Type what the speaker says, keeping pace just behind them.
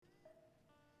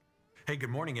Hey,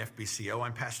 good morning, FBCO.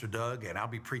 I'm Pastor Doug, and I'll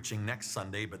be preaching next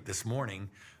Sunday, but this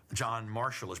morning, John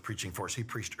Marshall is preaching for us. He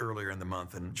preached earlier in the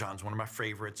month, and John's one of my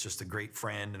favorites, just a great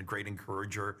friend and a great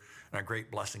encourager and a great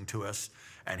blessing to us.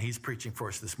 And he's preaching for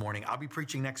us this morning. I'll be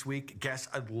preaching next week. Guess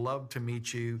I'd love to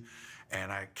meet you,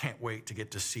 and I can't wait to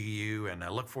get to see you, and I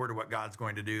look forward to what God's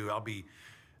going to do. I'll be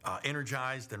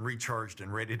energized and recharged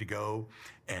and ready to go.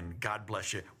 And God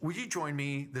bless you. Would you join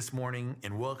me this morning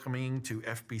in welcoming to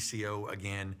FBCO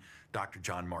again, Dr.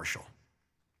 John Marshall?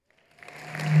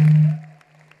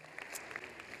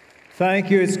 Thank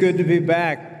you. It's good to be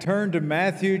back. Turn to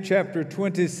Matthew chapter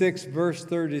 26, verse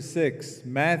 36.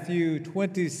 Matthew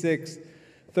 26,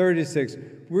 36.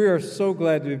 We are so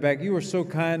glad to be back. You were so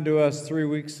kind to us 3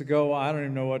 weeks ago. I don't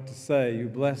even know what to say. You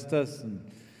blessed us and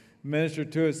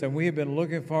ministered to us, and we have been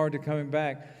looking forward to coming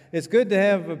back. It's good to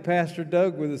have Pastor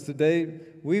Doug with us today.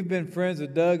 We've been friends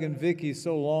with Doug and Vicki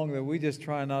so long that we just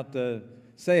try not to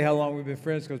say how long we've been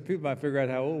friends because people might figure out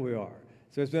how old we are.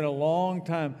 So it's been a long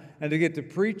time, and to get to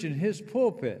preach in his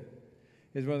pulpit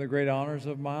is one of the great honors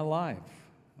of my life.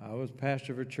 I was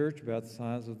pastor of a church about the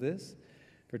size of this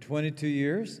for 22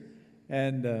 years,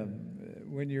 and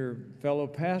when you're fellow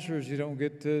pastors, you don't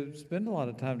get to spend a lot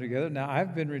of time together. Now,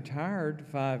 I've been retired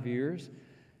 5 years,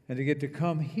 and to get to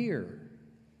come here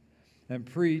and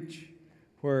preach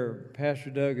where Pastor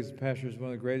Doug is pastor is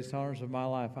one of the greatest honors of my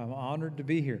life. I'm honored to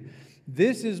be here.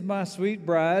 This is my sweet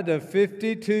bride of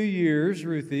 52 years,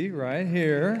 Ruthie, right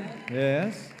here.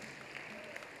 Yes.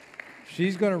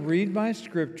 She's going to read my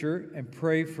scripture and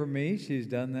pray for me. She's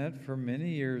done that for many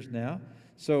years now.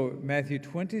 So, Matthew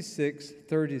 26,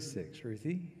 36.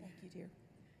 Ruthie? Thank you, dear.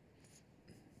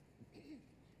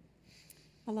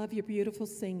 I love your beautiful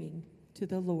singing to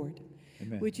the Lord.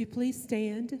 Amen. Would you please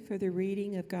stand for the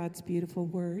reading of God's beautiful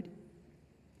word?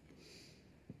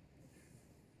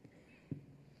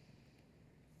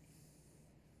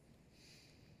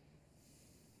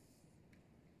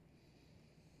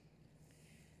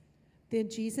 Then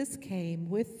Jesus came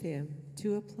with them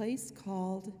to a place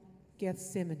called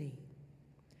Gethsemane,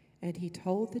 and he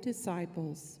told the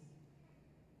disciples,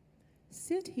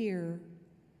 "Sit here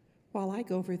while I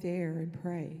go over there and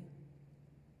pray."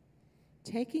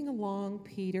 Taking along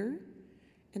Peter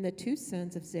and the 2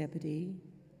 sons of Zebedee,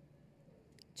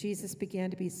 Jesus began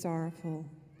to be sorrowful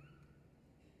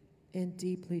and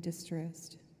deeply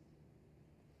distressed.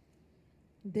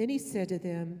 Then he said to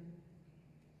them,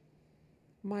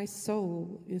 "My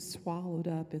soul is swallowed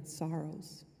up in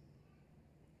sorrows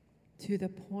to the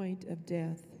point of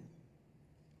death.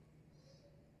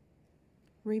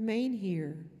 Remain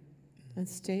here and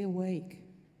stay awake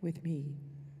with me."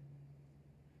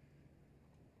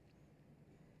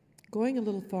 Going a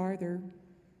little farther,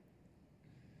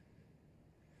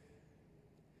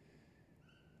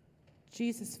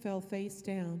 Jesus fell face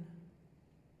down,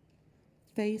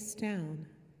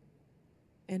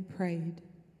 and prayed,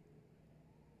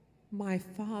 "My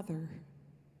Father,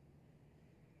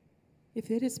 if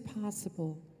it is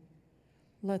possible,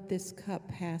 let this cup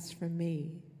pass from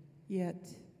me,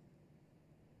 yet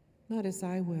not as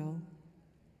I will,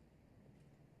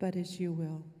 but as you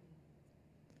will."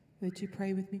 Would you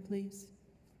pray with me, please?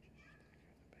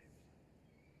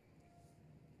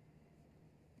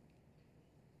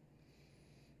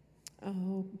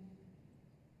 Oh,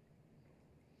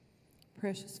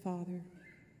 precious Father,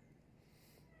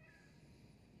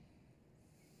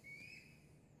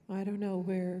 I don't know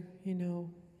where,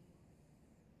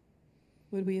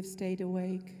 would we have stayed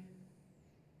awake?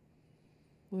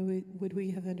 Would we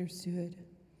have understood?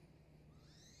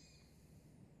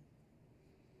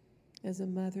 As a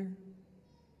mother,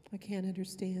 I can't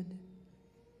understand.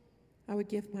 I would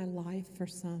give my life for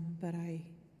some, but I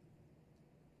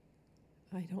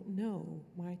don't know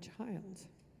my child.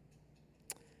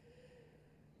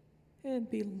 And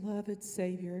beloved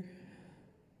Savior,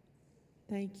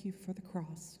 thank you for the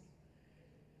cross.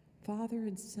 Father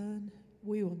and Son,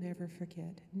 we will never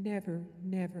forget, never,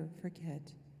 never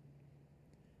forget.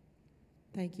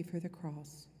 Thank you for the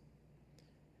cross.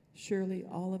 Surely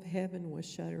all of heaven was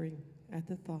shuddering at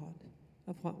the thought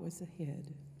of what was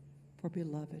ahead for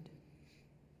beloved.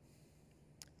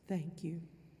 Thank you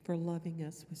for loving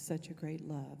us with such a great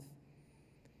love.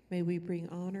 May we bring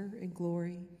honor and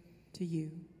glory to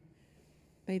you.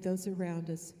 May those around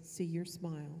us see your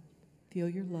smile, feel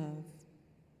your love,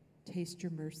 taste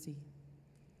your mercy,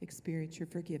 experience your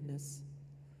forgiveness.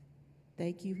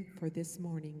 Thank you for this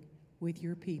morning with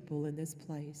your people in this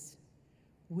place.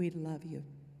 We love you.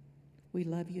 We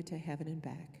love you to heaven and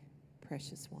back,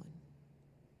 precious one.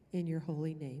 In your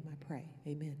holy name I pray.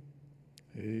 Amen.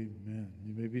 Amen.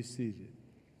 You may be seated.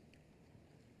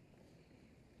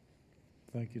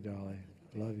 Thank you, Dolly.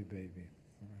 Love you, baby.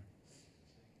 All right.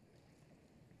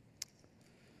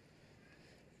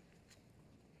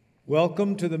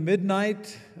 Welcome to the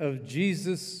midnight of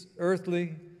Jesus'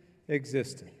 earthly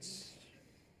existence.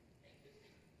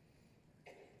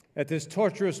 At this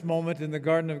torturous moment in the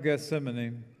Garden of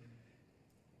Gethsemane,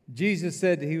 Jesus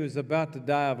said he was about to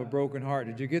die of a broken heart.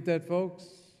 Did you get that, folks?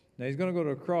 Now, he's going to go to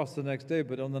a cross the next day,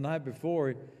 but on the night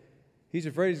before, he's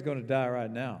afraid he's going to die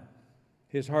right now.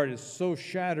 His heart is so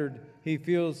shattered, he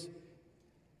feels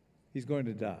he's going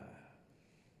to die.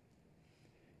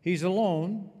 He's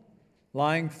alone,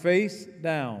 lying face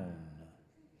down.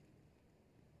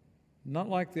 Not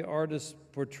like the artists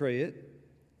portray it,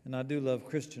 and I do love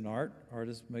Christian art.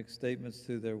 Artists make statements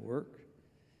through their work.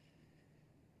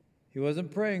 He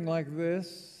wasn't praying like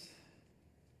this.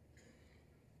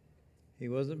 He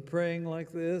wasn't praying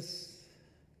like this.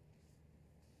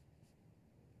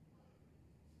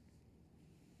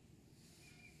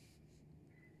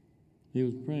 He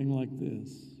was praying like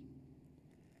this.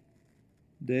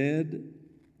 Dad,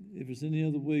 if there's any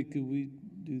other way, could we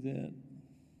do that?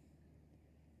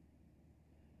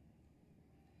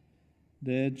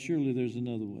 Dad, surely there's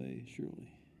another way.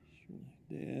 Surely.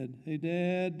 Dad. Hey,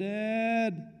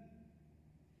 Dad.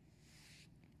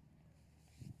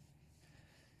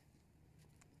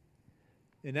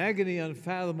 In agony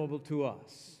unfathomable to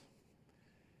us,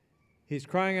 he's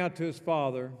crying out to his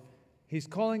Father. He's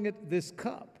calling it this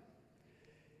cup.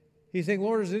 He's saying,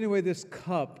 Lord, is there any way this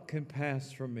cup can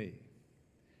pass from me?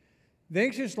 The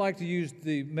ancients like to use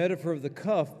the metaphor of the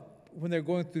cup when they're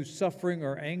going through suffering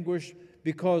or anguish,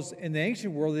 because in the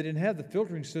ancient world they didn't have the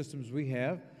filtering systems we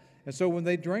have. And so when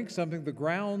they drank something, the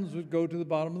grounds would go to the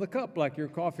bottom of the cup, like your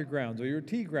coffee grounds or your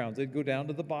tea grounds. They'd go down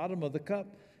to the bottom of the cup.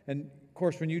 And of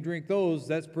course, when you drink those,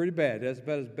 that's pretty bad. That's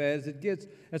about as bad as it gets.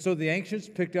 And so the ancients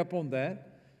picked up on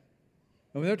that.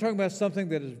 And when they're talking about something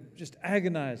that is just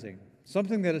agonizing,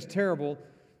 something that is terrible,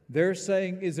 they're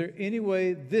saying, is there any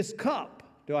way this cup,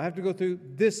 do I have to go through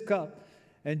this cup?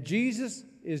 And Jesus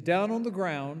is down on the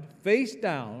ground, face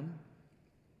down,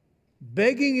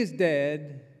 begging his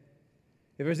dad,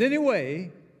 if there's any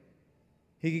way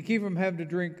he could keep from having to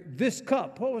drink this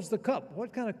cup. What was the cup?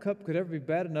 What kind of cup could ever be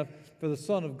bad enough for the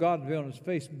Son of God to be on his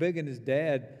face begging his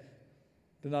dad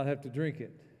to not have to drink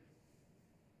it?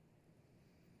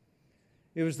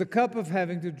 It was the cup of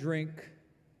having to drink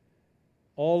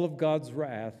all of God's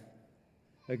wrath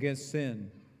against sin.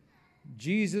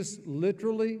 Jesus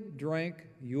literally drank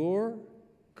your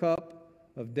cup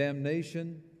of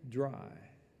damnation dry.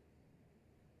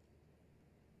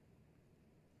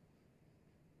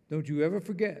 Don't you ever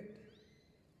forget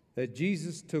that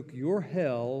Jesus took your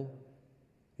hell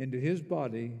into his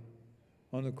body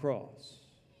on the cross.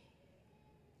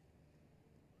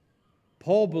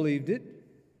 Paul believed it.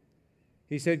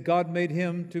 He said God made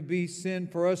him to be sin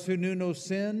for us who knew no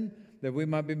sin, that we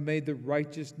might be made the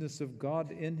righteousness of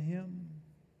God in him.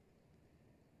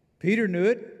 Peter knew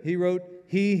it. He wrote,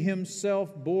 he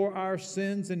himself bore our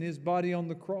sins in his body on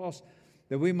the cross,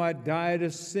 that we might die to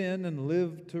sin and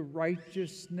live to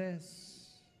righteousness.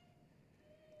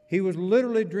 He was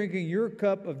literally drinking your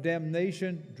cup of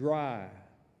damnation dry.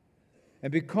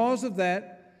 And because of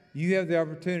that, you have the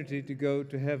opportunity to go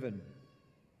to heaven.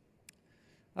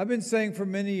 I've been saying for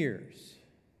many years,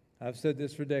 I've said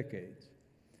this for decades,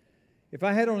 if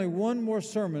I had only one more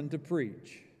sermon to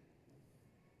preach,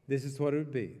 this is what it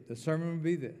would be. The sermon would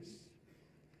be this.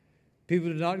 People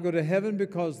do not go to heaven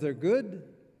because they're good.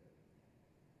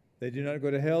 They do not go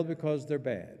to hell because they're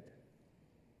bad.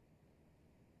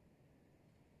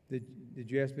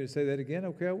 Did you ask me to say that again?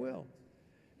 Okay, I will.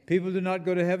 People do not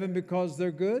go to heaven because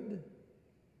they're good.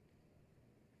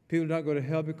 People do not go to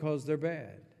hell because they're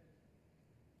bad.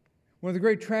 One of the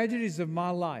great tragedies of my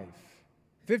life,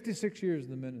 56 years in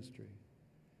the ministry,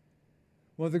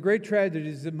 one of the great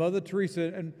tragedies that Mother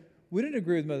Teresa, and we didn't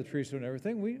agree with Mother Teresa on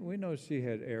everything. We know she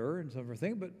had error in some of her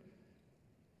things, but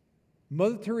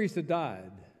Mother Teresa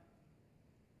died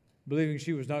believing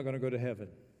she was not going to go to heaven.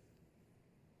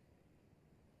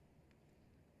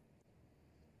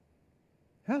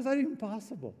 How is that even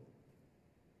possible?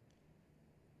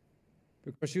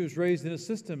 Because she was raised in a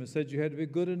system and said you had to be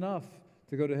good enough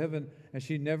to go to heaven, and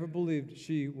she never believed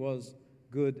she was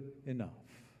good enough.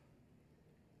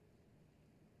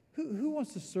 Who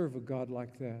wants to serve a God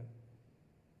like that?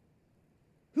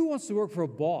 Who wants to work for a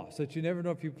boss that you never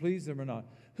know if you please them or not?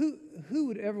 Who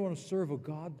would ever want to serve a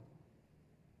God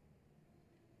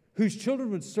whose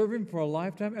children would serve him for a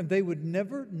lifetime and they would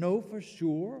never know for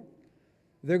sure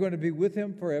they're going to be with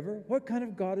him forever? What kind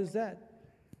of God is that?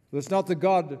 Well, it's not the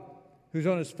God who's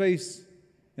on his face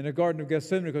in the Garden of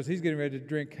Gethsemane because he's getting ready to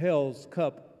drink hell's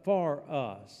cup up for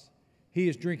us. He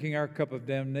is drinking our cup of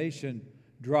damnation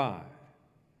dry.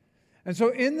 And so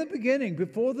in the beginning,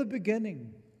 before the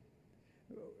beginning,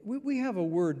 we have a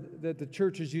word that the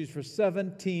church has used for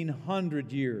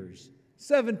 1,700 years.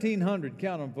 1,700,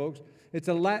 count them, folks. It's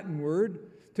a Latin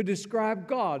word to describe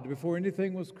God before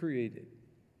anything was created.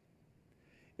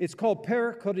 It's called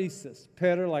perichoresis.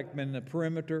 Per like in the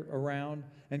perimeter around,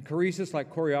 and choresis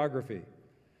like choreography.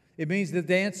 It means the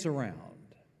dance around.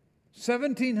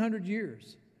 1,700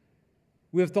 years.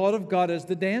 We have thought of God as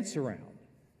the dance around.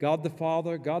 God the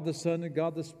Father, God the Son, and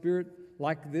God the Spirit,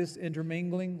 like this,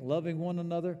 intermingling, loving one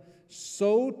another,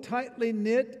 so tightly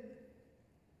knit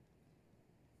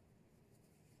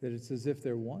that it's as if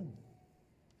they're one.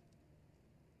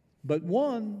 But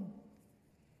one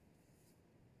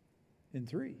in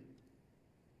three.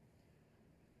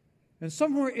 And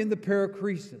somewhere in the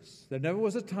perichoresis, there never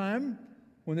was a time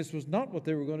when this was not what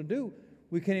they were going to do.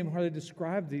 We can't even hardly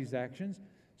describe these actions.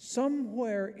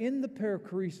 Somewhere in the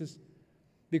perichoresis,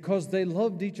 because they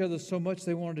loved each other so much,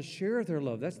 they wanted to share their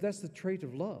love. That's the trait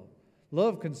of love.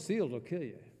 Love concealed will kill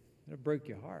you. It'll break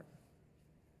your heart.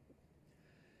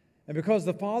 And because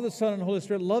the Father, Son, and Holy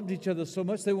Spirit loved each other so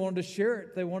much, they wanted to share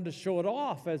it. They wanted to show it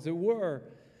off, as it were.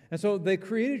 And so they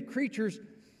created creatures.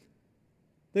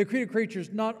 They created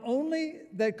creatures not only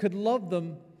that could love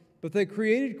them, but they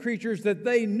created creatures that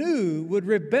they knew would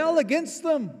rebel against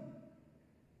them.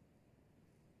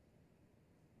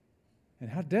 And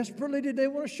how desperately did they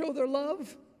want to show their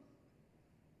love?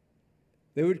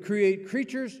 They would create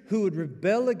creatures who would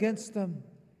rebel against them.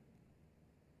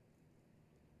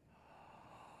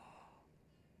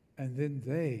 And then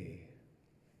they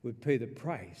would pay the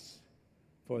price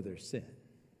for their sin.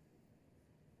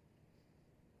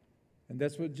 And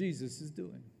that's what Jesus is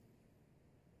doing.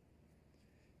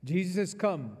 Jesus has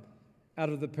come out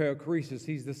of the perichoresis.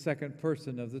 He's the second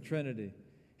person of the Trinity.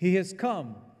 He has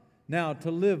come now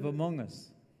to live among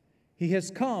us. He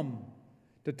has come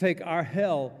to take our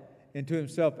hell into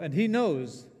himself. And he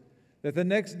knows that the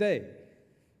next day,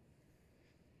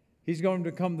 he's going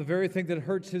to become the very thing that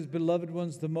hurts his beloved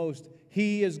ones the most.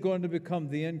 He is going to become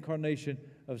the incarnation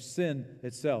of sin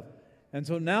itself. And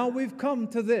so now we've come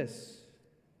to this.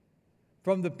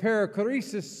 From the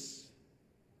perichoresis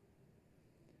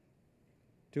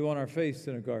to on our face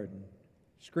in a garden,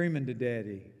 screaming to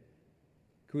Daddy.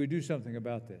 Could we do something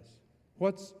about this?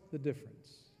 What's the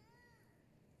difference?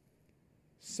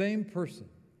 Same person.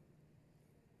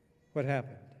 What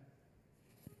happened?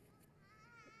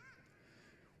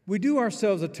 We do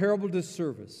ourselves a terrible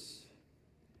disservice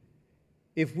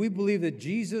if we believe that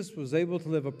Jesus was able to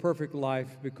live a perfect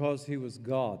life because he was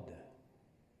God.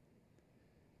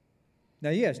 Now,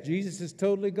 yes, Jesus is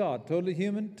totally God, totally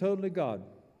human, totally God,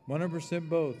 100%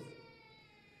 both.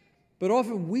 But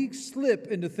often we slip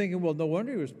into thinking, well, no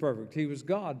wonder he was perfect. He was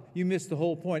God. You miss the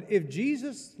whole point. If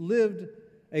Jesus lived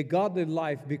a godly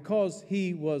life because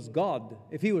he was God,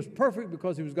 if he was perfect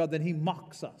because he was God, then he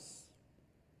mocks us.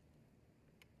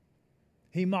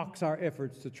 He mocks our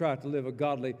efforts to try to live a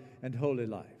godly and holy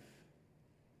life.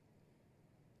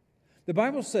 The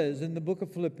Bible says in the book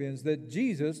of Philippians that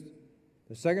Jesus,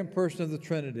 the second person of the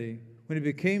Trinity, when he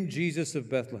became Jesus of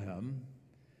Bethlehem,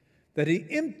 that he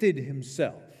emptied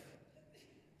himself.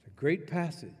 It's a great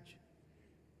passage.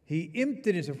 He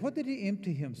emptied himself. What did he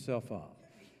empty himself of?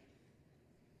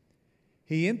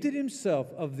 He emptied himself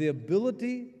of the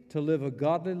ability to live a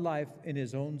godly life in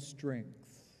his own strength.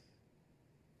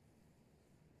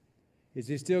 Is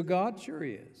he still God? Sure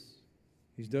he is.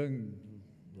 He's doing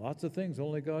lots of things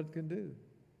only God can do.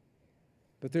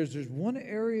 But there's one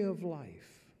area of life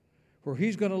where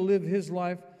he's going to live his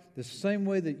life the same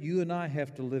way that you and I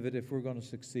have to live it if we're going to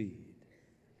succeed.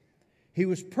 He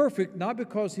was perfect not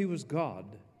because he was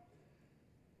God,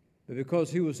 but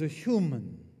because he was a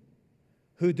human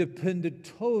who depended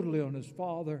totally on his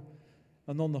Father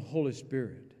and on the Holy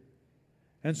Spirit.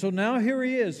 And so now here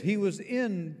he is. He was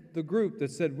in the group that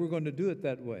said we're going to do it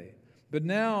that way. But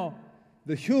now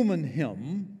the human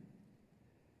him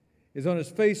is on his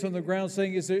face on the ground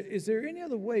saying, is there any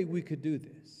other way we could do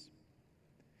this?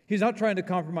 He's not trying to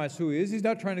compromise who he is. He's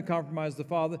not trying to compromise the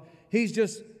Father. He's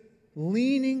just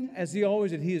leaning, as he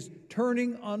always did. He is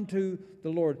turning unto the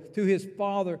Lord, to his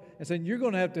Father, and saying, you're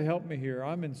going to have to help me here.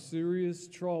 I'm in serious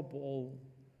trouble.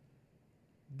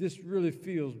 This really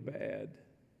feels bad.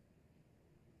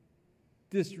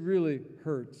 This really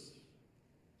hurts.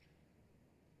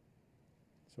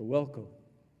 So welcome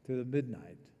to the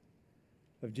midnight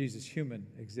of Jesus' human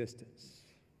existence.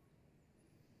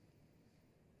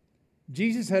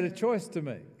 Jesus had a choice to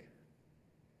make.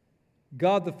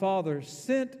 God the Father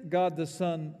sent God the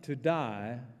Son to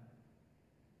die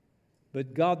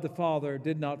But God the Father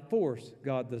did not force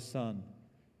God the Son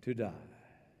to die.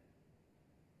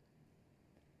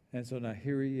 And so now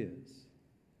here he is,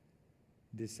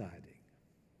 deciding.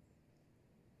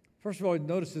 First of all,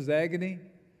 notice his agony.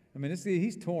 I mean,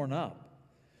 he's torn up.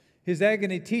 His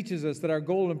agony teaches us that our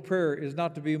goal in prayer is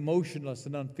not to be emotionless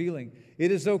and unfeeling.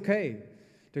 It is okay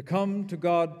to come to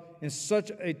God in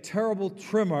such a terrible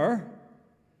tremor.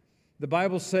 The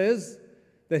Bible says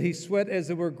that he sweat as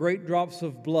it were great drops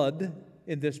of blood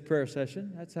in this prayer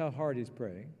session. That's how hard he's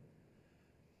praying.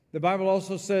 The Bible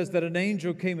also says that an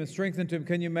angel came and strengthened him.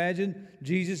 Can you imagine?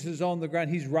 Jesus is on the ground.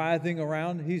 He's writhing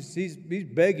around. He's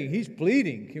begging. He's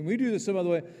pleading. Can we do this some other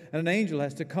way? And an angel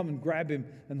has to come and grab him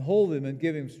and hold him and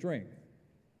give him strength.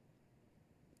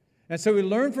 And so we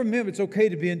learn from him it's okay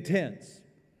to be intense.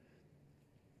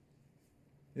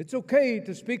 It's okay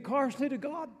to speak harshly to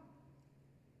God.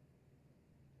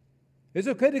 It's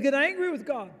okay to get angry with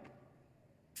God.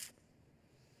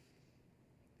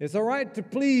 It's all right to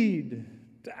plead,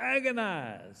 to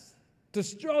agonize, to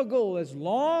struggle as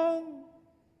long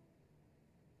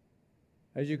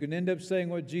as you can end up saying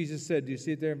what Jesus said. Do you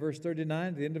see it there in verse 39?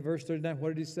 At the end of verse 39, what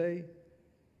did he say?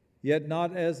 Yet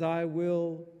not as I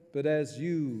will, but as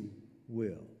you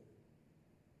will.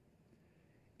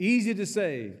 Easy to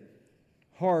say,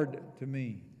 hard to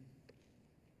mean.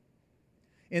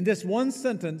 In this one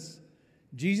sentence,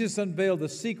 Jesus unveiled the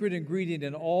secret ingredient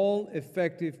in all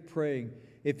effective praying.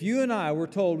 If you and I were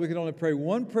told we could only pray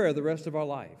one prayer the rest of our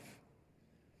life,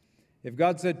 if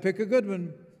God said, pick a good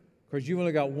one, because you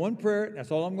only got one prayer,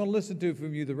 that's all I'm going to listen to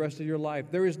from you the rest of your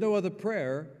life. There is no other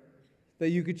prayer that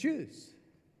you could choose.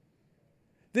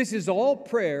 This is all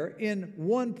prayer in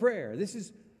one prayer. This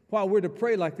is why we're to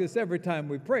pray like this every time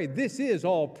we pray. This is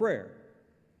all prayer,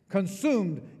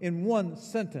 consumed in one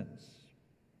sentence.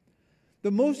 The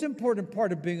most important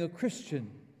part of being a Christian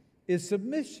is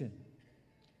submission.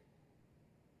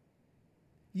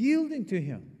 Yielding to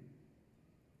Him.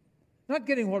 Not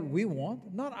getting what we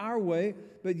want, not our way,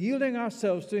 but yielding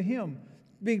ourselves to Him.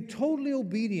 Being totally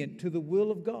obedient to the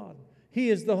will of God. He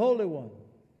is the Holy One.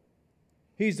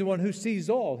 He's the one who sees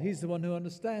all. He's the one who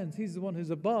understands. He's the one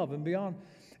who's above and beyond.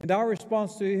 And our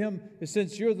response to Him is,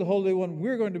 since you're the Holy One,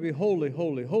 we're going to be holy,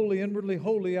 holy, holy inwardly,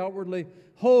 holy outwardly.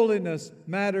 Holiness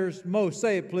matters most.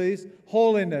 Say it, please.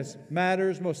 Holiness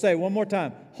matters most. Say it one more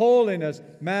time. Holiness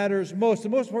matters most. The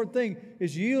most important thing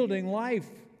is yielding life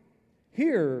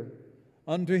here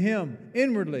unto Him,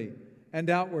 inwardly and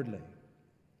outwardly.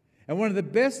 And one of the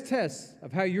best tests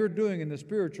of how you're doing in the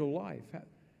spiritual life,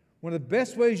 one of the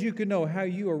best ways you can know how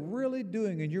you are really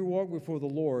doing in your walk before the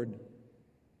Lord,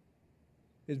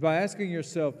 is by asking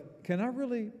yourself, can I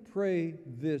really pray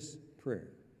this prayer?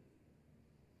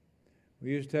 We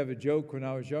used to have a joke when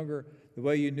I was younger. The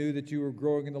way you knew that you were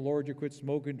growing in the Lord, you quit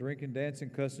smoking, drinking,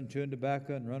 dancing, cussing, chewing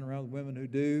tobacco, and running around with women who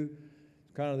do.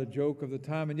 It's kind of the joke of the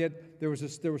time. And yet there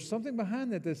was something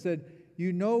behind that said,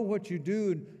 you know what you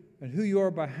do and who you are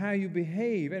by how you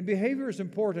behave. And behavior is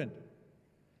important.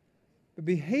 But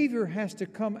behavior has to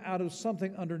come out of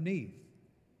something underneath.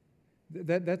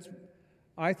 That's,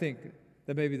 I think,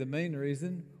 that may be the main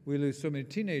reason we lose so many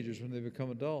teenagers when they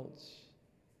become adults.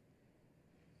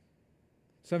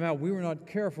 Somehow we were not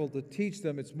careful to teach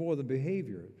them it's more than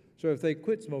behavior. So if they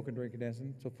quit smoking, drinking,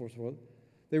 dancing, so forth,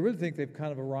 they really think they've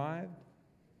kind of arrived.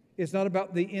 It's not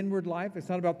about the inward life. It's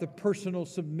not about the personal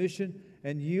submission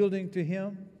and yielding to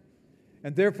Him.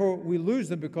 And therefore we lose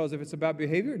them, because if it's about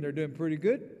behavior and they're doing pretty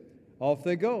good, off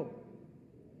they go.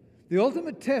 The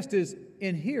ultimate test is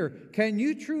in here. Can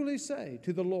you truly say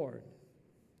to the Lord,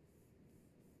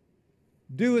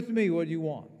 do with me what you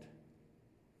want?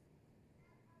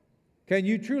 Can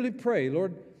you truly pray,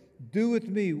 Lord, do with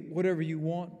me whatever you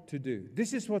want to do?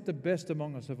 This is what the best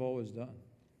among us have always done.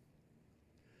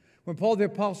 When Paul the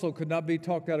Apostle could not be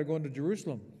talked out of going to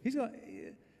Jerusalem,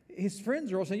 his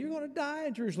friends are all saying, you're going to die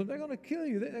in Jerusalem. They're going to kill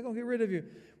you. They're going to get rid of you.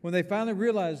 When they finally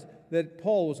realized that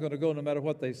Paul was going to go no matter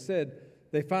what they said,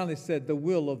 they finally said, the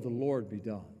will of the Lord be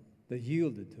done. They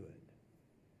yielded to it.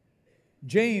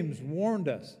 James warned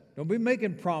us, don't be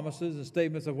making promises and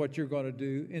statements of what you're going to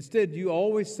do. Instead, you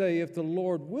always say, if the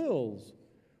Lord wills,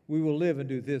 we will live and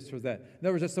do this or that. In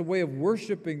other words, that's the way of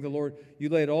worshiping the Lord. You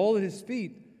lay it all at His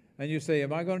feet, and you say,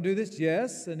 am I going to do this?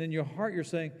 Yes. And in your heart, you're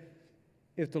saying,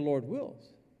 if the Lord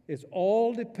wills. It's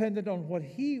all dependent on what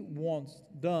He wants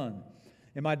done.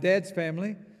 In my dad's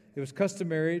family, it was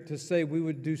customary to say we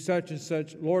would do such and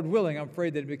such, Lord willing. I'm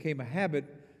afraid that it became a habit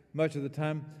much of the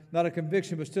time. Not a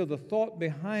conviction, but still the thought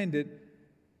behind it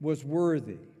was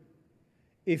worthy.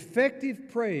 Effective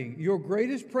praying, your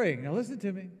greatest praying, now listen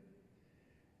to me.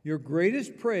 Your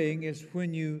greatest praying is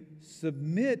when you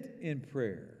submit in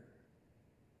prayer.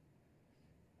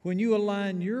 when you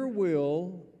align your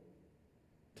will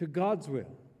to God's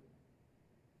will.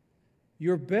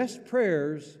 Your best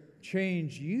prayers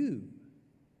change you,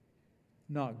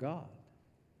 not God.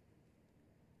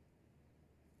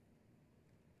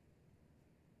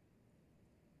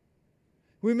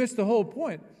 We miss the whole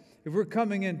point if we're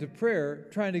coming into prayer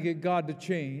trying to get God to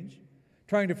change,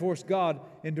 trying to force God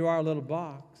into our little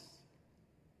box.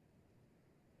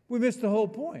 We miss the whole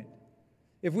point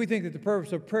if we think that the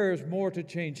purpose of prayer is more to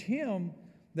change Him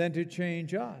than to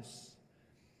change us.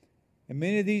 And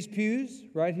many of these pews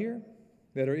right here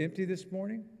that are empty this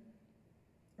morning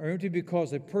are empty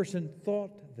because a person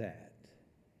thought that.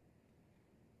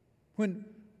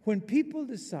 When people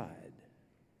decide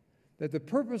that the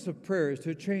purpose of prayer is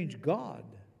to change God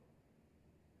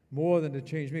more than to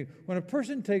change me, when a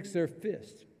person takes their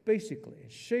fist, basically,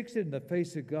 and shakes it in the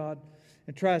face of God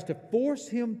and tries to force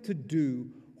Him to do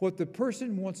what the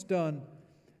person wants done,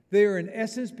 they are in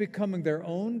essence becoming their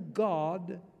own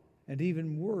God, and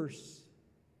even worse,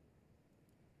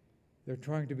 they're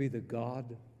trying to be the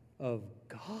God of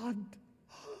God.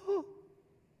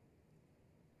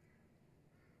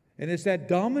 And it's that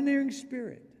domineering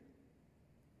spirit,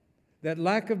 that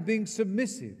lack of being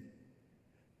submissive,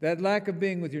 that lack of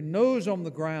being with your nose on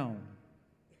the ground,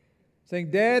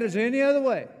 saying, Dad, is there any other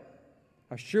way?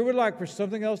 I sure would like for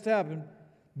something else to happen,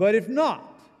 but if not,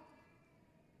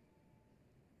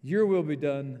 your will be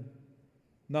done,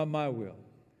 not my will.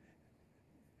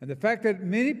 And the fact that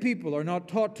many people are not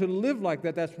taught to live like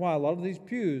that, that's why a lot of these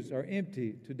pews are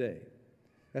empty today.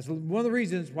 That's one of the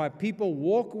reasons why people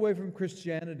walk away from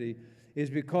Christianity, is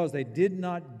because they did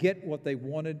not get what they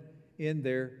wanted in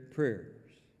their prayers.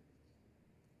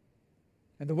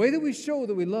 And the way that we show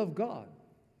that we love God,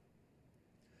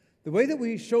 the way that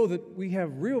we show that we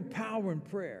have real power in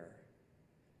prayer,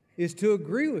 is to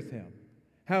agree with Him,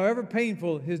 however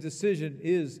painful His decision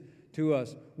is to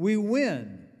us. We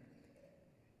win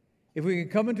if we can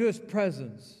come into His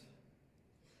presence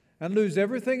and lose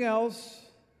everything else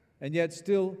and yet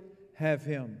still have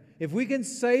Him. If we can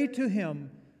say to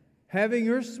Him, having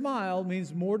your smile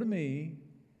means more to me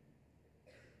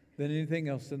than anything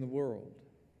else in the world.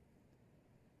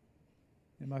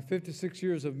 In my 56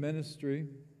 years of ministry,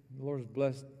 the Lord has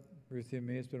blessed Ruthie and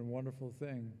me. It's been a wonderful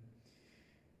thing.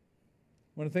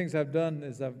 One of the things I've done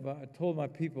is I told my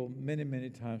people many,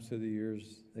 many times through the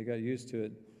years, they got used to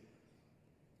it,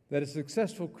 that a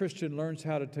successful Christian learns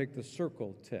how to take the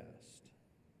circle test.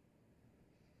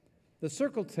 The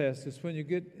circle test is when you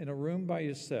get in a room by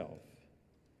yourself,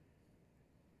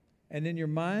 and in your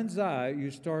mind's eye, you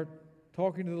start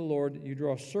talking to the Lord, you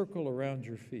draw a circle around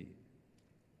your feet.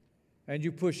 And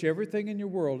you push everything in your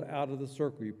world out of the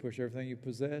circle. You push everything you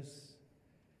possess.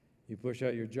 You push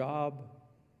out your job.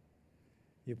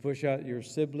 You push out your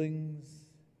siblings.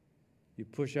 You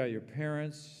push out your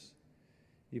parents.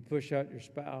 You push out your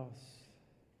spouse.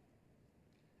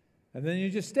 And then you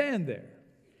just stand there.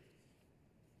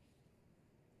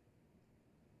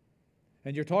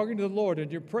 And you're talking to the Lord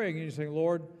and you're praying and you're saying,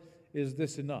 Lord, is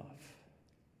this enough?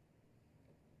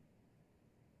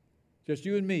 Just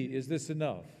you and me, is this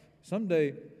enough?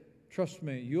 Someday, trust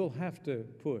me, you'll have to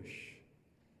push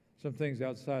some things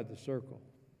outside the circle.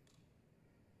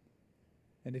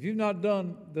 And if you've not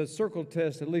done the circle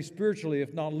test, at least spiritually,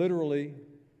 if not literally,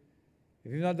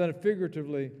 if you've not done it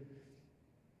figuratively,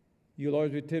 you'll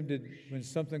always be tempted when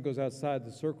something goes outside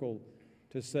the circle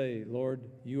to say, Lord,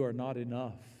 you are not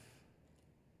enough.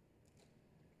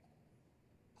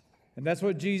 And that's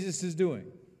what Jesus is doing.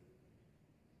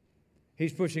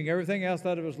 He's pushing everything else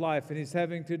out of his life, and he's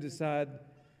having to decide,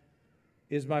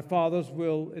 is my Father's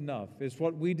will enough? Is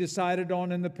what we decided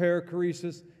on in the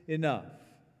perichoresis enough?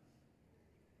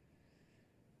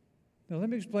 Now, let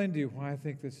me explain to you why I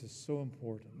think this is so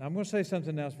important. Now, I'm going to say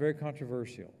something now that's very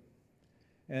controversial.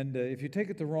 And if you take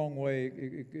it the wrong way,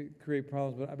 it could create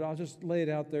problems. But I'll just lay it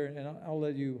out there, and I'll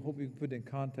let you, hope you can put it in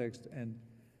context and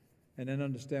then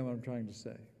understand what I'm trying to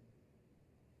say.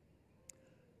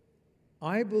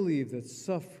 I believe that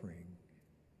suffering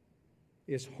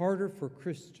is harder for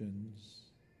Christians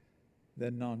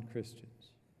than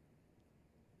non-Christians.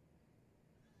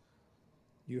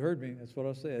 You heard me. That's what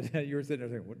I said. You were sitting there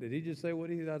thinking, what, did he just say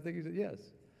what I think he said? Yes.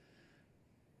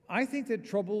 I think that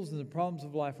troubles and the problems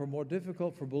of life are more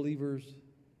difficult for believers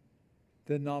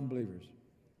than non-believers.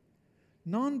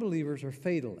 Non-believers are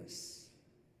fatalists.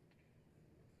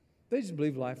 They just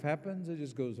believe life happens. It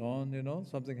just goes on, you know.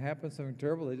 Something happens, something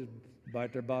terrible. They just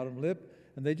bite their bottom lip,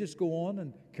 and they just go on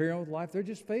and carry on with life. They're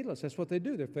just fatalists. That's what they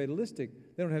do. They're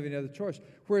fatalistic. They don't have any other choice.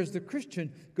 Whereas the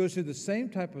Christian goes through the same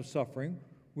type of suffering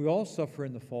We all suffer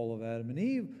in the fall of Adam and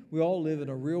Eve. We all live in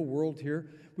a real world here.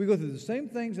 We go through the same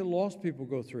things that lost people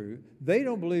go through. They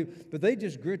don't believe, but they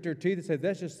just grit their teeth and say,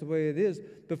 that's just the way it is.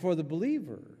 But for the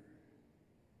believer,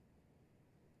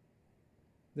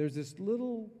 there's this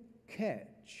little catch.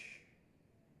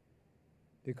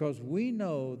 Because we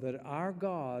know that our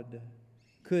God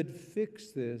could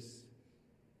fix this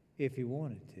if He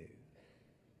wanted to.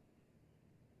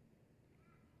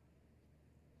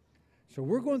 So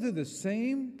we're going through the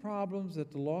same problems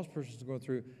that the lost person's going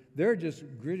through. They're just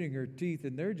gritting their teeth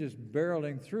and they're just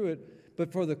barreling through it.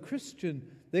 But for the Christian,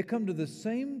 they come to the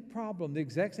same problem, the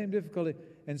exact same difficulty,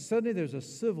 and suddenly there's a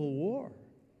civil war.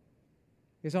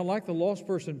 It's not like the lost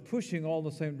person pushing all in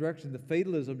the same direction, the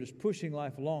fatalism just pushing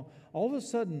life along. All of a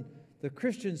sudden, the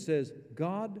Christian says,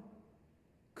 God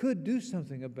could do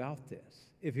something about this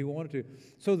if He wanted to.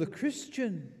 So the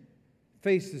Christian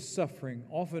faces suffering,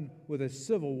 often with a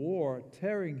civil war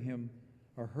tearing him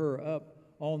or her up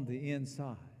on the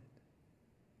inside.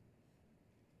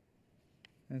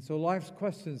 And so life's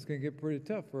questions can get pretty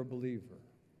tough for a believer.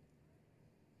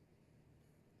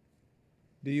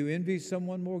 Do you envy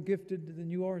someone more gifted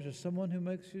than you are? Is there someone who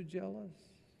makes you jealous?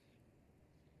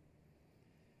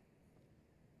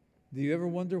 Do you ever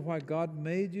wonder why God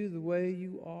made you the way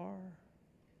you are?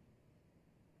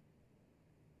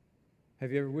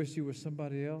 Have you ever wished you were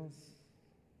somebody else?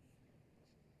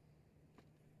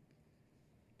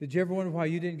 Did you ever wonder why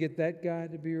you didn't get that guy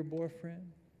to be your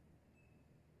boyfriend?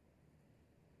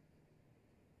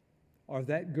 Or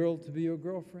that girl to be your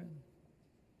girlfriend?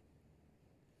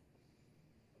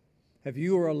 Have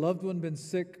you or a loved one been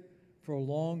sick for a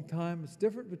long time? It's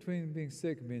different between being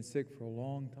sick and being sick for a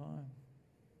long time.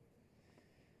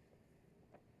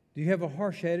 Do you have a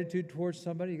harsh attitude towards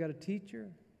somebody? You got a teacher?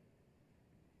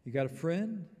 You got a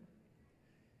friend?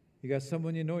 You got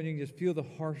someone you know and you can just feel the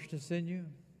harshness in you?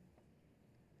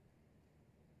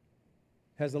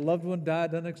 Has a loved one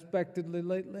died unexpectedly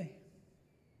lately?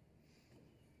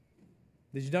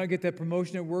 Did you not get that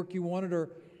promotion at work you wanted,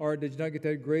 or did you not get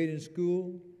that grade in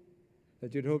school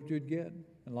that you'd hoped you'd get,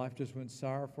 and life just went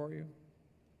sour for you?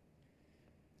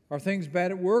 Are things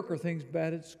bad at work or things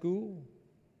bad at school?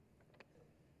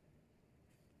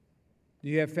 Do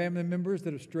you have family members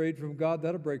that have strayed from God?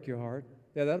 That'll break your heart.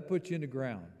 Yeah, that'll put you in the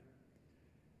ground.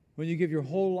 When you give your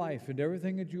whole life and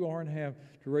everything that you are and have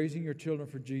to raising your children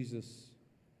for Jesus,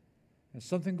 and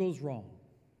something goes wrong.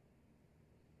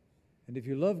 And if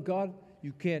you love God,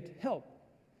 you can't help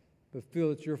but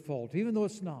feel it's your fault, even though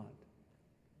it's not.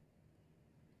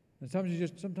 And sometimes you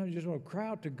just want to cry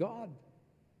out to God.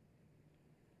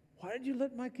 Why did you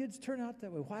let my kids turn out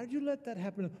that way? Why did you let that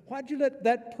happen? Why did you let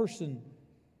that person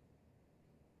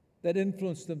that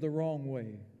influenced them the wrong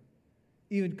way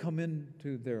even come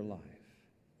into their life?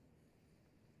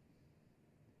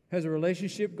 Has a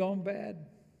relationship gone bad?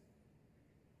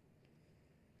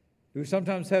 Do we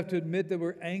sometimes have to admit that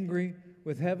we're angry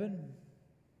with heaven?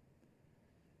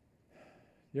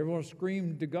 You ever want to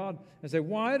scream to God and say,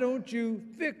 why don't you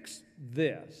fix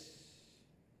this?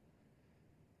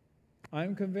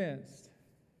 I'm convinced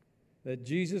that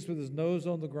Jesus with his nose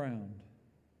on the ground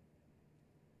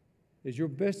is your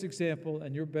best example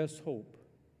and your best hope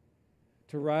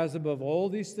to rise above all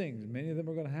these things. Many of them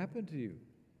are going to happen to you.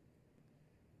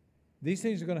 These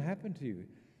things are going to happen to you.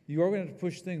 You are going to have to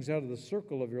push things out of the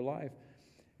circle of your life.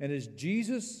 And it's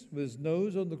Jesus with his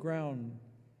nose on the ground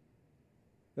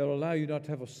that will allow you not to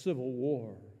have a civil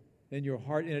war in your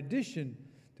heart in addition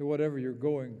to whatever you're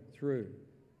going through.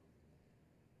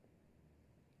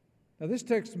 Now, this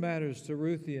text matters to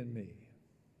Ruthie and me.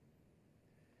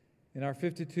 In our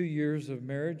 52 years of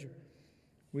marriage,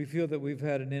 we feel that we've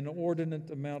had an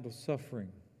inordinate amount of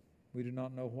suffering. We do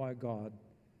not know why God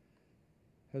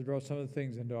has brought some of the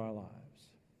things into our lives.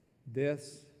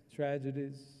 Deaths,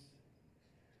 tragedies.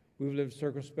 We've lived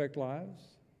circumspect lives.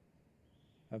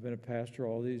 I've been a pastor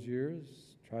all these years,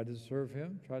 tried to serve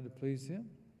him, tried to please him.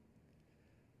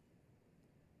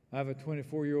 I have a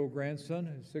 24-year-old grandson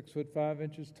who's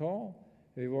 6'5" tall.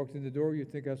 If he walked in the door,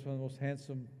 you'd think that's one of the most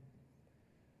handsome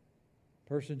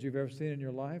persons you've ever seen in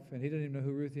your life, and he doesn't even know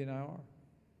who Ruthie and I are.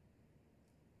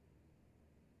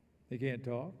 He can't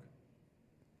talk.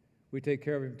 We take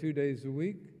care of him 2 days a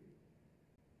week.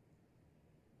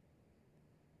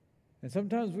 And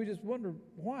sometimes we just wonder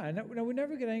why. Now, we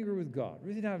never get angry with God.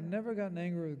 Ruthie and I have never gotten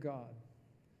angry with God.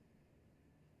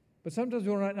 But sometimes we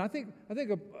want to, and I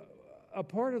think a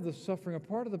part of the suffering, a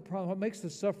part of the problem, what makes the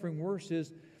suffering worse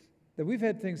is that we've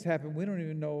had things happen we don't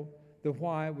even know the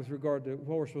why with regard to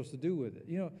what we're supposed to do with it.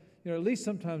 You know, at least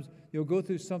sometimes you'll go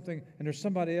through something and there's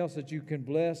somebody else that you can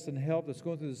bless and help that's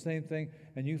going through the same thing,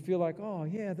 and you feel like, oh,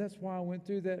 yeah, that's why I went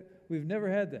through that. We've never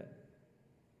had that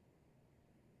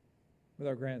with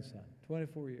our grandson,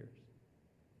 24 years.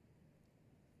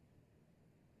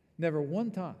 Never one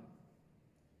time.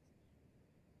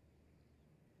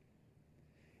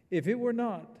 If it were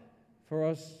not for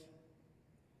us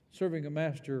serving a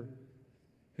master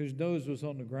whose nose was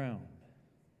on the ground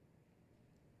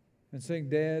and saying,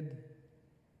 Dad,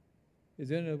 is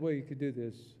there any way you could do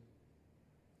this?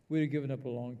 We'd have given up a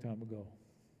long time ago.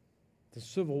 The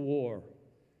Civil War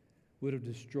would have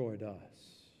destroyed us.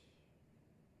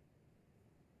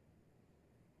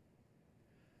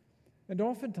 And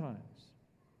oftentimes,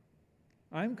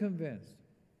 I'm convinced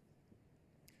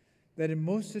that in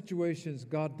most situations,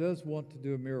 God does want to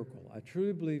do a miracle. I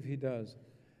truly believe He does.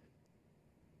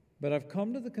 But I've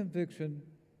come to the conviction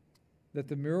that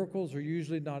the miracles are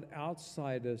usually not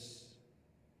outside us,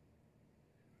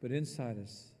 but inside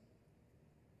us.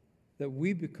 That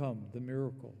we become the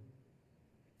miracle.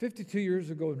 52 years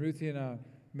ago, when Ruthie and I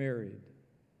married,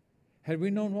 had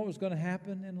we known what was going to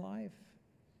happen in life,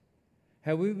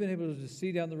 had we been able to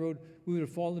see down the road, we would have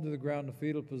fallen to the ground in a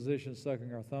fetal position,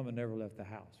 sucking our thumb, and never left the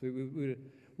house. We would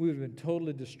have been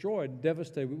totally destroyed and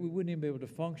devastated. We wouldn't even be able to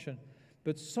function.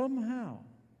 But somehow,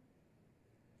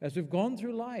 as we've gone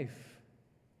through life,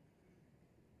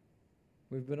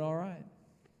 we've been all right.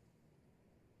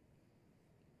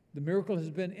 The miracle has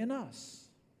been in us,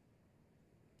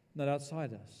 not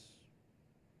outside us.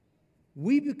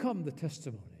 We become the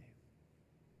testimony.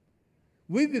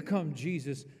 We become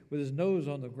Jesus with His nose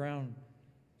on the ground,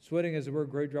 sweating, as it were,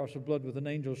 great drops of blood, with an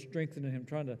angel strengthening Him,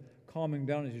 trying to calm Him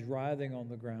down as He's writhing on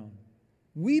the ground.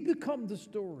 We become the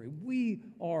story. We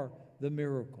are the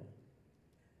miracle.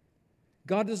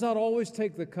 God does not always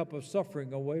take the cup of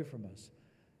suffering away from us.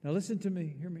 Now listen to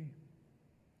me, hear me.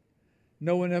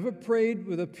 No one ever prayed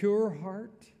with a pure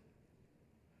heart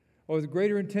or with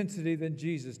greater intensity than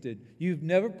Jesus did. You've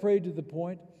never prayed to the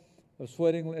point of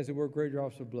sweating, as it were, great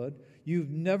drops of blood.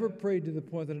 You've never prayed to the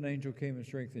point that an angel came and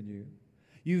strengthened you.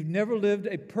 You've never lived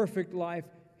a perfect life.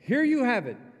 Here you have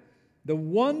it. The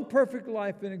one perfect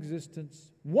life in existence.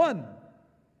 One.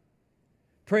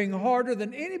 Praying harder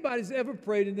than anybody's ever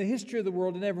prayed in the history of the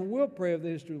world and ever will pray of the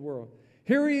history of the world.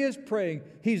 Here He is praying.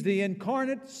 He's the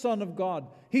incarnate Son of God.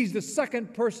 He's the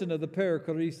second person of the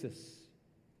perichoresis.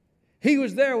 He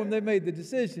was there when they made the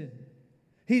decision.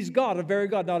 He's God, a very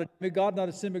God, not a demigod, not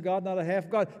a semigod, not a half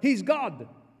God. He's God,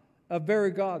 a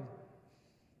very God.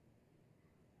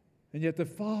 And yet the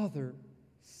Father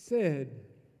said,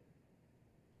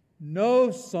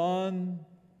 no, Son,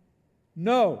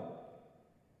 no.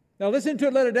 Now listen to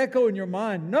it, let it echo in your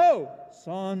mind. No,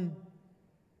 Son,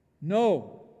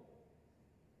 no.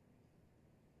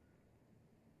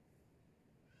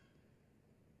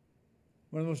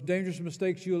 One of the most dangerous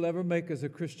mistakes you'll ever make as a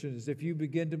Christian is if you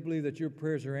begin to believe that your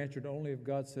prayers are answered only if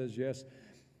God says yes.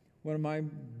 One of my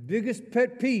biggest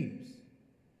pet peeves is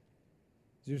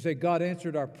you say, God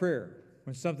answered our prayer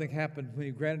when something happened, when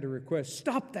He granted a request.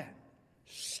 Stop that.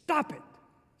 Stop it.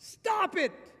 Stop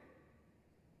it.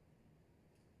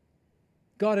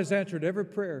 God has answered every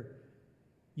prayer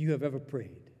you have ever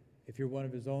prayed. If you're one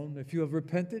of His own, if you have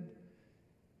repented,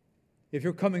 if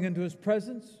you're coming into His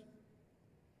presence,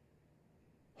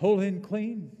 holy and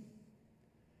clean,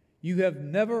 you have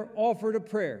never offered a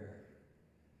prayer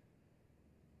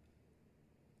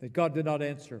that God did not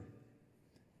answer.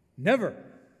 Never.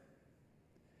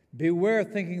 Beware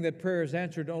thinking that prayer is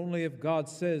answered only if God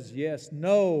says yes.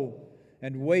 No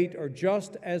and wait are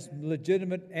just as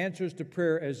legitimate answers to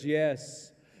prayer as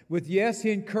yes. With yes,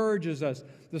 He encourages us.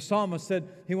 The psalmist said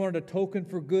he wanted a token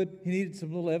for good. He needed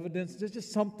some little evidence. There's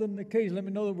just something occasionally. Let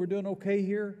me know that we're doing okay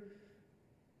here.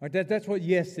 All right, that's what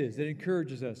yes is. It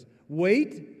encourages us.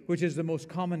 Wait, which is the most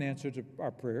common answer to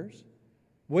our prayers.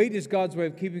 Wait is God's way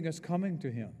of keeping us coming to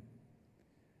Him.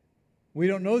 We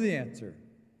don't know the answer.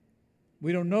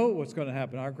 We don't know what's going to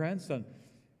happen. Our grandson,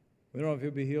 we don't know if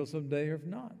he'll be healed someday or if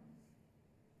not.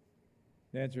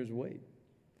 The answer is wait.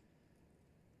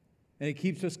 And He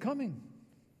keeps us coming.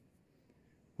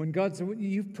 When God said,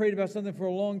 you've prayed about something for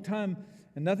a long time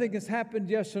and nothing has happened,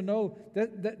 yes or no,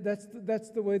 that's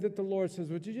the way that the Lord says,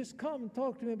 would you just come and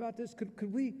talk to me about this?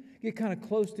 Could we get kind of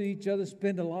close to each other,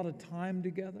 spend a lot of time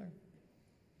together?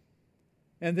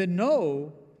 And then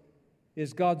no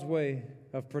is God's way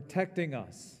of protecting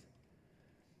us.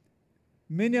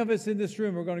 Many of us in this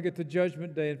room are going to get to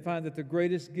Judgment Day and find that the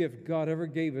greatest gift God ever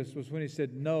gave us was when He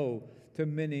said no to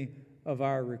many of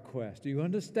our requests. Do you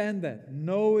understand that?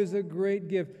 No is a great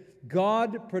gift.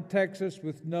 God protects us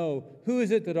with no. Who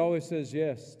is it that always says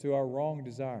yes to our wrong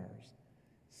desires?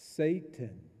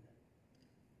 Satan.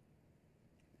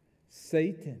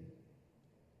 Satan.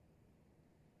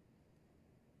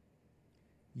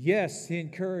 Yes, he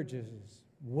encourages us.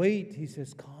 Wait, he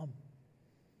says, come.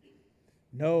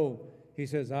 No, he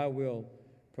says, I will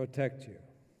protect you.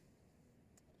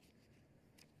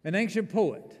 An ancient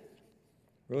poet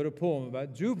wrote a poem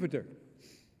about Jupiter.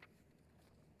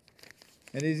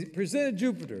 And he presented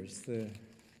Jupiter as the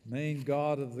main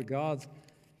god of the gods.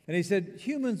 And he said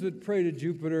humans would pray to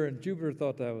Jupiter, and Jupiter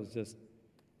thought that was just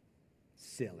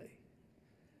silly.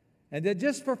 And that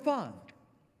just for fun,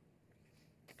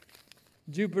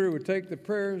 Jupiter would take the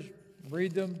prayers,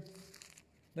 read them,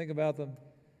 think about them,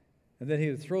 and then he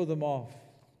would throw them off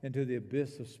into the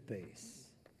abyss of space.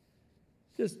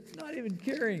 Just not even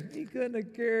caring. He couldn't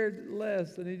have cared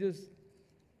less, and he just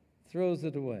throws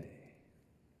it away.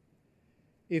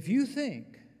 If you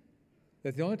think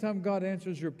that the only time God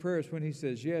answers your prayer is when he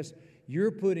says yes,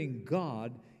 you're putting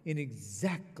God in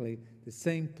exactly the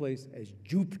same place as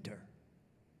Jupiter.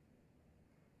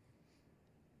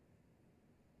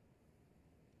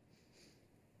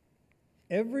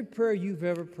 Every prayer you've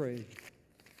ever prayed,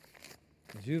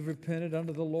 as you've repented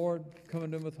unto the Lord,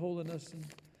 coming to him with holiness, and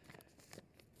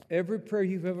every prayer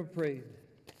you've ever prayed,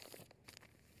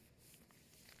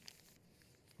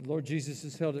 the Lord Jesus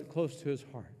has held it close to his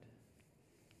heart.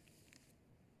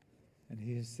 And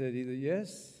he has said either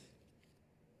yes,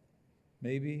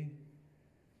 maybe,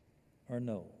 or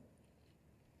no.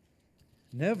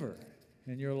 Never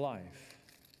in your life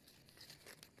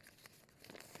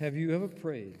have you ever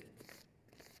prayed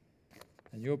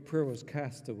and your prayer was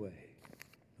cast away.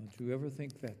 Don't you ever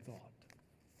think that thought.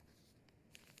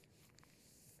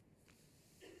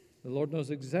 The Lord knows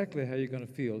exactly how you're going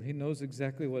to feel. He knows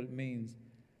exactly what it means.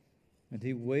 And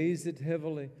he weighs it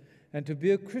heavily. And to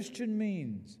be a Christian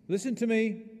means, listen to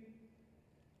me,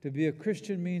 to be a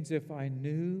Christian means if I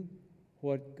knew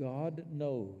what God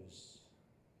knows,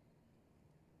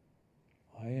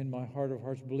 I in my heart of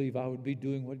hearts believe I would be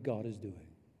doing what God is doing.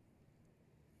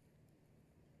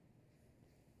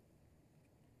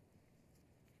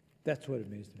 That's what it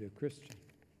means to be a Christian.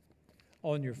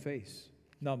 On your face,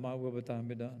 not my will, but thine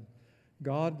be done.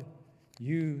 God,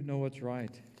 you know what's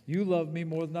right. You love me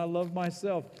more than I love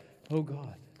myself. Oh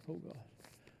God, oh God,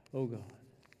 oh God.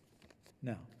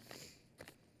 Now,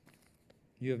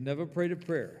 you have never prayed a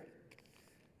prayer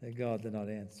that God did not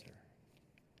answer.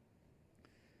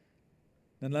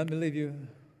 Then let me leave you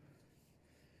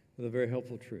with a very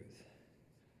helpful truth.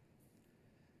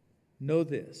 Know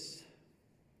this.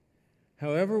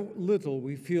 However little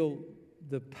we feel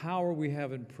the power we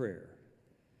have in prayer,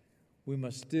 we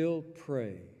must still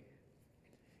pray.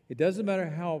 It doesn't matter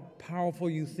how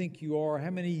powerful you think you are, how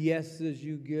many yeses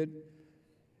you get,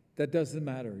 that doesn't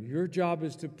matter. Your job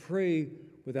is to pray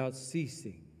without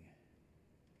ceasing,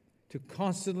 to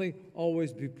constantly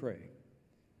always be praying.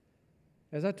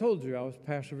 As I told you, I was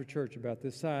pastor of a church about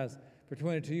this size for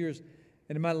 22 years,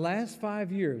 and in my last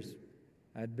 5 years,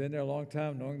 I'd been there a long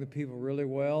time, knowing the people really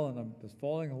well, and I was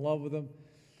falling in love with them.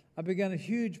 I began a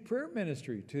huge prayer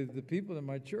ministry to the people in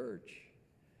my church.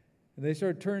 And they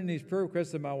started turning these prayer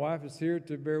requests, and my wife is here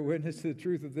to bear witness to the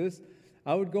truth of this.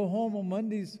 I would go home on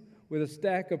Mondays with a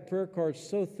stack of prayer cards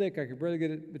so thick I could barely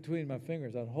get it between my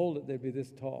fingers. I'd hold it, they'd be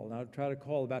this tall. And I would try to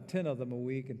call about 10 of them a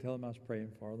week and tell them I was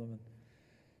praying for them. And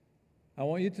I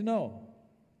want you to know,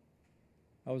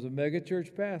 I was a mega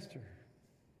church pastor.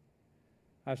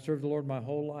 I've served the Lord my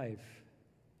whole life.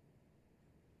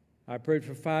 I prayed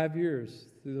for 5 years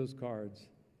through those cards.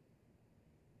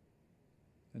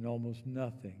 And almost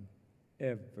nothing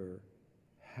ever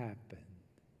happened.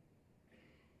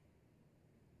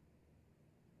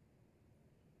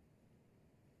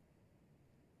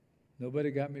 Nobody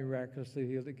got miraculously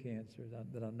healed of cancer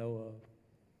that I know of.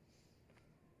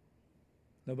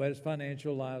 Nobody's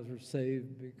financial lives were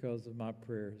saved because of my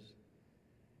prayers.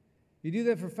 You do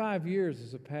that for 5 years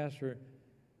as a pastor,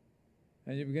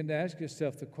 and you begin to ask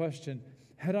yourself the question,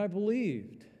 had I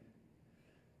believed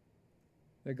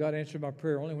that God answered my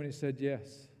prayer only when he said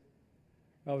yes,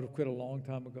 I would have quit a long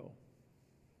time ago.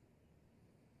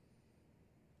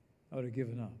 I would have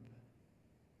given up.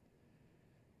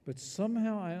 But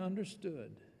somehow I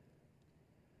understood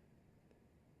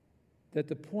that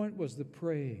the point was the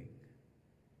praying.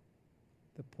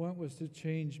 The point was to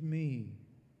change me,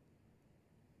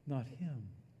 not him.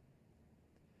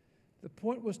 The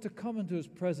point was to come into his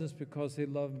presence because he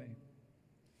loved me.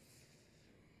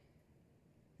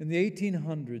 In the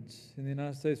 1800s, in the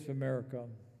United States of America,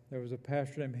 there was a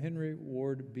pastor named Henry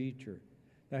Ward Beecher.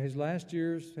 Now, his last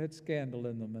years had scandal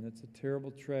in them, and it's a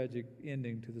terrible, tragic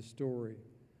ending to the story.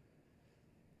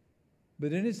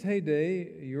 But in his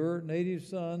heyday, your native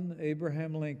son,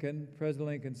 Abraham Lincoln, President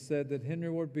Lincoln, said that Henry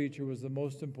Ward Beecher was the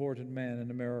most important man in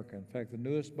America. In fact, the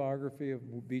newest biography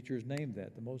of Beecher is named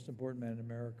that, the most important man in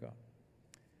America.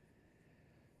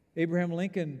 Abraham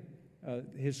Lincoln,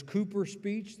 his Cooper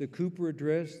speech, the Cooper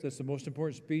address, that's the most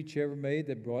important speech he ever made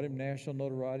that brought him national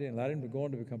notoriety and allowed him to go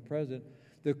on to become president.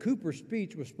 The Cooper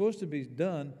speech was supposed to be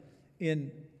done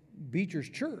in Beecher's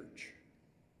church,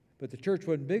 but the church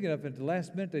wasn't big enough, and at the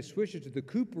last minute they switched it to the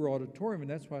Cooper Auditorium, and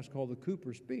that's why it's called the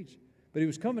Cooper speech. But he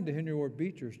was coming to Henry Ward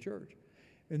Beecher's church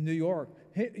in New York.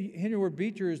 Henry Ward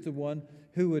Beecher is the one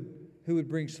who would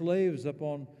bring slaves up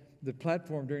on the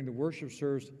platform during the worship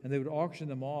service, and they would auction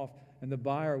them off, and the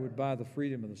buyer would buy the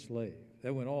freedom of the slave.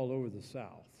 That went all over the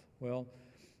South. Well,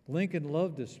 Lincoln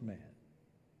loved this man.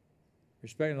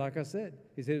 Respecting, like I said,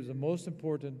 he said he was the most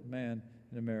important man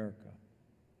in America.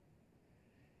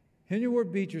 Henry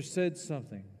Ward Beecher said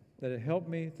something that had helped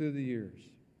me through the years.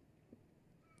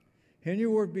 Henry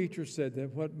Ward Beecher said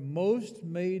that what most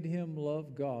made him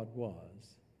love God was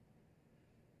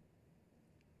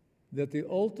that the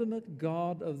ultimate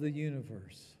God of the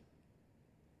universe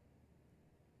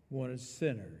wanted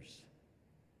sinners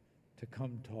to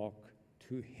come talk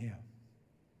to him.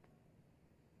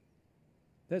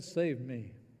 That saved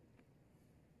me.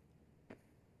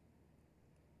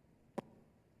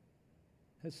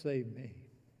 That saved me.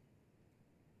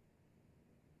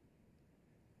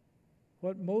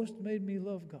 What most made me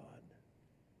love God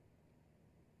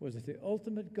was that the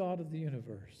ultimate God of the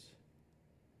universe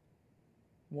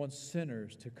wants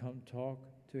sinners to come talk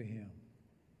to him.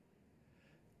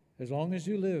 As long as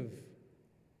you live,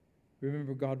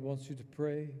 remember God wants you to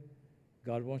pray.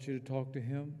 God wants you to talk to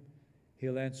him.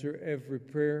 He'll answer every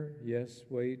prayer, yes,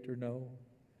 wait, or no.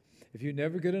 If you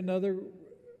never get another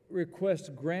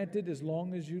request granted as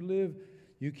long as you live,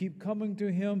 you keep coming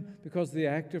to him because the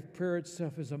act of prayer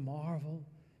itself is a marvel.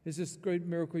 It's this great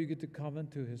miracle you get to come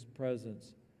into his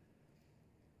presence.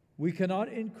 We cannot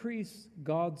increase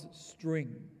God's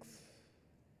strength.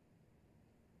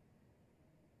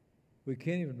 We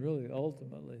can't even really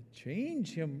ultimately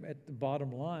change him at the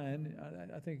bottom line.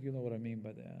 I think you know what I mean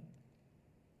by that.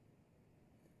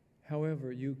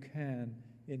 However, you can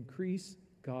increase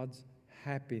God's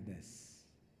happiness.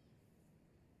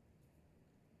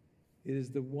 It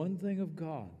is the one thing of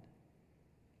God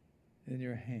in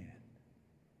your hand.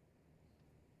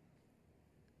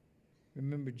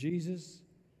 Remember Jesus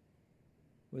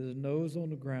with his nose on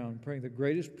the ground, praying the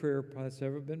greatest prayer that's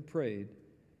ever been prayed,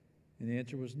 and the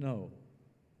answer was no.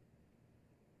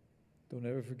 Don't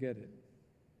ever forget it.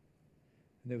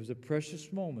 And there was a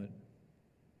precious moment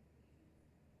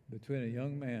between a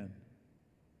young man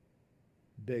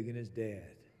begging his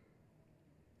dad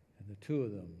and the two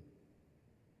of them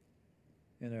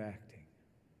interacting.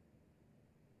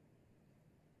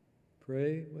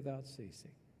 Pray without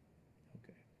ceasing.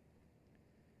 Okay.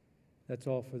 That's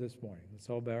all for this morning. Let's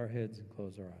all bow our heads and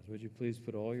close our eyes. Would you please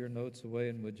put all your notes away,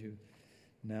 and would you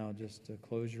now just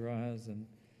close your eyes, and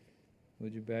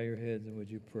would you bow your heads, and would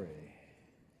you pray?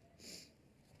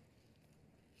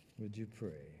 Would you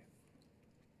pray?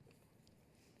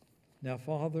 Now,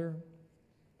 Father,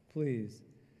 please,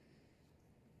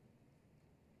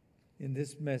 in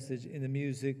this message, in the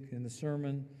music, in the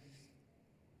sermon,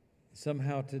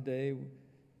 somehow today,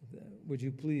 would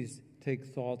you please take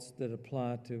thoughts that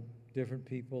apply to different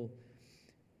people?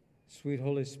 Sweet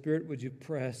Holy Spirit, would you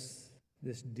press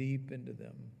this deep into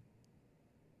them?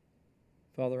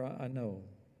 Father, I know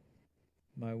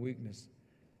my weakness.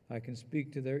 I can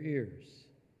speak to their ears.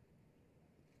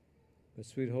 But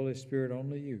sweet Holy Spirit,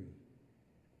 only you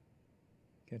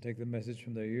can take the message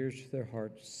from their ears to their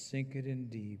hearts. Sink it in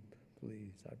deep,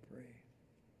 please, I pray.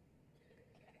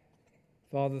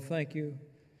 Father, thank you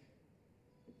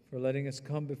for letting us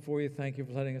come before you. Thank you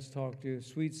for letting us talk to you.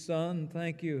 Sweet Son,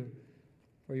 thank you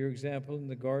for your example in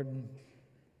the garden.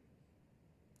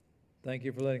 Thank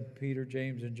you for letting Peter,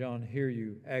 James, and John hear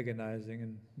you agonizing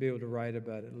and be able to write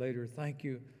about it later. Thank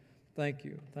you, thank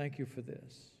you, thank you for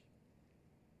this.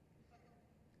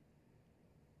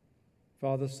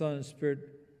 Father, Son, and Spirit,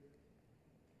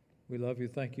 we love you.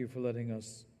 Thank you for letting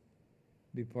us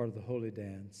be part of the holy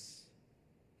dance,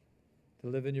 to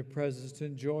live in your presence, to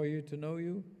enjoy you, to know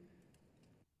you.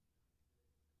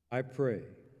 I pray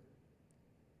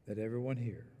that everyone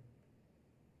here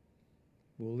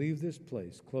will leave this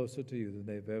place closer to you than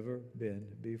they've ever been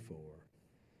before.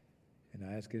 And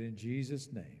I ask it in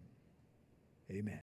Jesus' name. Amen.